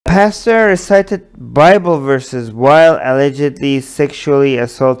Pastor recited Bible verses while allegedly sexually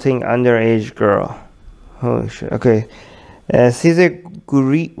assaulting underage girl. Holy shit. Okay. Cesar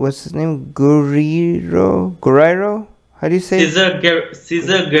Guerrero, what's his name? Guerrero? How do you say it?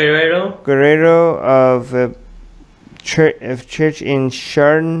 Cesar Guerrero. Guerrero of church in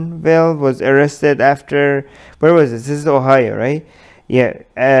Sharonville was arrested after, where was this? This is Ohio, right? Yeah.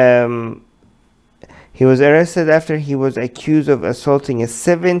 He was arrested after he was accused of assaulting a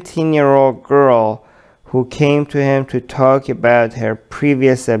 17-year-old girl who came to him to talk about her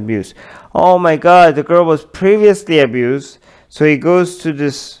previous abuse. Oh my God, the girl was previously abused, so he goes to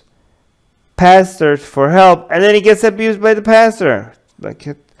this pastor for help, and then he gets abused by the pastor. Like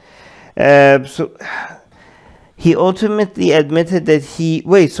it. So he ultimately admitted that he...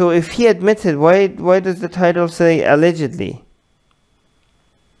 Wait, so if he admitted, why does the title say allegedly?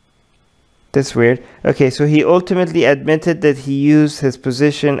 That's weird. Okay, so he ultimately admitted that he used his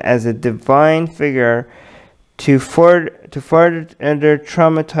position as a divine figure to further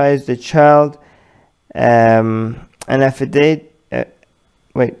traumatize the child. An affidavit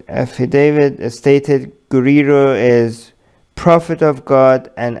stated Guerrero is prophet of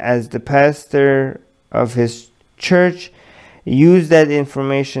God, and as the pastor of his church, used that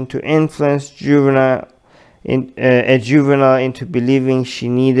information to influence a juvenile into believing she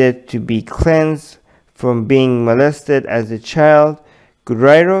needed to be cleansed from being molested as a child.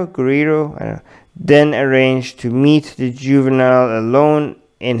 Guerrero then arranged to meet the juvenile alone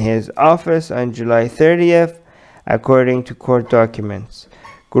in his office on July 30th, according to court documents.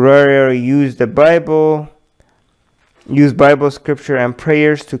 Guerrero used Bible scripture and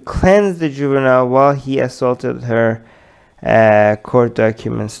prayers to cleanse the juvenile while he assaulted her. Court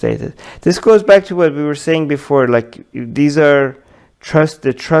documents stated. This goes back to what we were saying before. Like, these are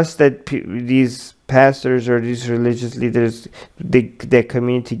the trust that these pastors or these religious leaders, their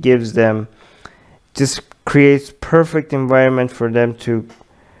community gives them, just creates perfect environment for them to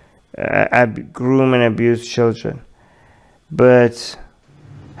groom and abuse children. But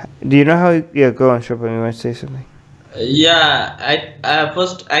do you know how? Yeah, go on, Chopin. You want to say something? Yeah,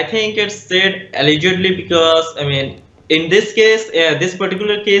 I think it's said allegedly because in this case, this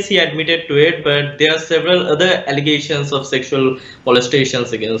particular case, he admitted to it, but there are several other allegations of sexual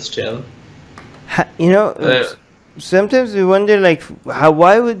molestations against him. Sometimes we wonder, like,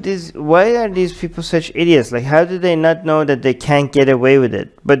 why are these people such idiots? Like, how do they not know that they can't get away with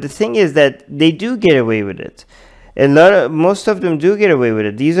it? But the thing is that they do get away with it. Most of them do get away with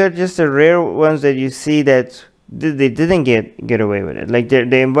it. These are just the rare ones that you see that they didn't get away with it. Like,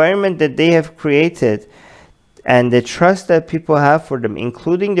 the environment that they have created and the trust that people have for them,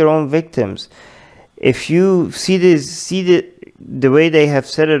 including their own victims. If you see the way they have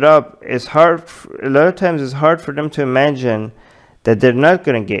set it up, it's hard. A lot of times, it's hard for them to imagine that they're not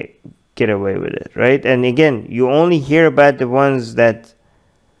gonna get away with it, right? And again, you only hear about the ones that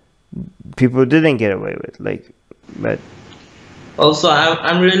people didn't get away with, like, but. Also,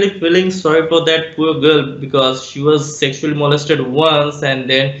 I'm really feeling sorry for that poor girl because she was sexually molested once, and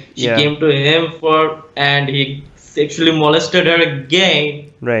then she came to him and he sexually molested her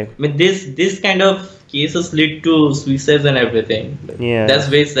again. Right. This kind of cases lead to suicides and everything. Yeah, that's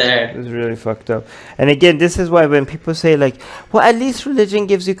very sad. It's really fucked up. And again, this is why when people say, like, well, at least religion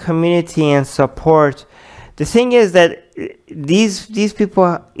gives you community and support. The thing is that these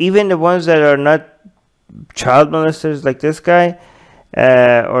people, even the ones that are not child molesters like this guy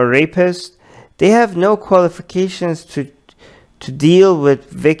or rapists, they have no qualifications to deal with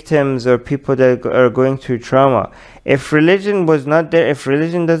victims or people that are going through trauma. If religion was not there, if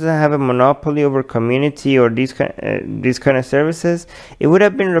religion doesn't have a monopoly over community or these kind of services, it would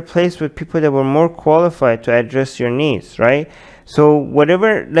have been replaced with people that were more qualified to address your needs, right? So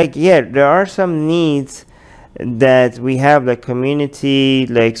whatever, like, yeah, there are some needs that we have, like community,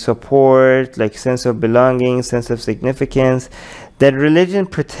 like support, like sense of belonging, sense of significance, that religion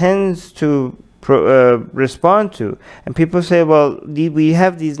pretends to respond to. And people say, well, we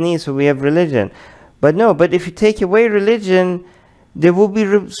have these needs, so we have religion. But no, but if you take away religion, they will be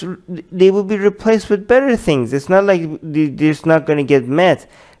replaced with better things. It's not like they're not going to get met.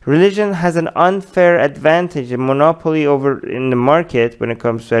 Religion has an unfair advantage, a monopoly over in the market when it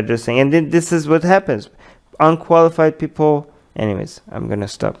comes to addressing. And then this is what happens. Unqualified people. Anyways, I'm gonna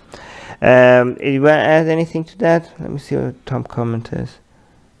stop. You want to add anything to that? Let me see what Tom comment is.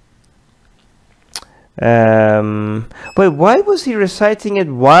 Wait, why was he reciting it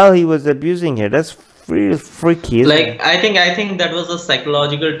while he was abusing her? That's really freaky. Like, I think that was a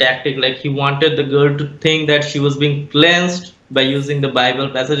psychological tactic. Like, he wanted the girl to think that she was being cleansed by using the Bible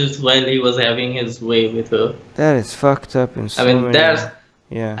passages while he was having his way with her. That is fucked up in so many ways.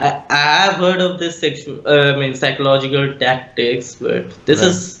 Yeah. I've heard of this psychological tactics, but this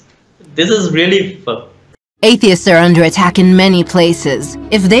is really fucked. Atheists are under attack in many places.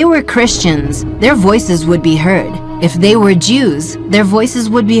 If they were Christians, their voices would be heard. If they were Jews, their voices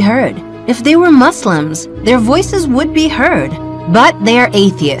would be heard. If they were Muslims, their voices would be heard. But they are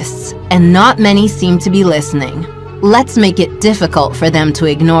atheists, and not many seem to be listening. Let's make it difficult for them to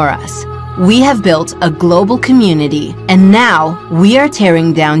ignore us. We have built a global community, and now we are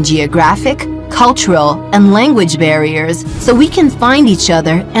tearing down geographic, cultural, and language barriers so we can find each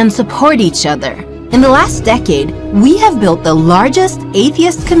other and support each other. In the last decade, we have built the largest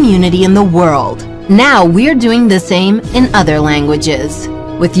atheist community in the world. Now we're doing the same in other languages.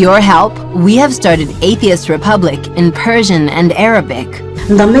 With your help, we have started Atheist Republic in Persian and Arabic.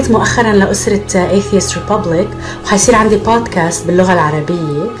 انضميت مؤخرا لأسرة Atheist Republic وحيصير عندي بودكاست باللغة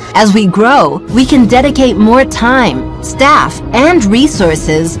العربية. As we grow, we can dedicate more time, staff, and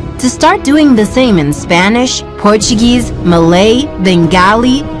resources to start doing the same in Spanish, Portuguese, Malay,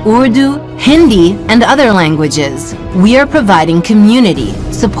 Bengali, Urdu, Hindi, and other languages. We are providing community,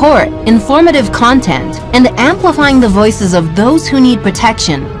 support, informative content, and amplifying the voices of those who need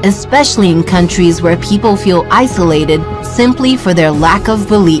protection, especially in countries where people feel isolated simply for their lack of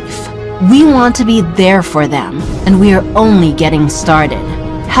belief. We want to be there for them, and we are only getting started.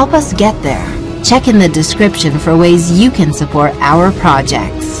 Help us get there. Check in the description for ways you can support our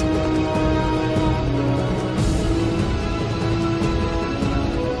projects.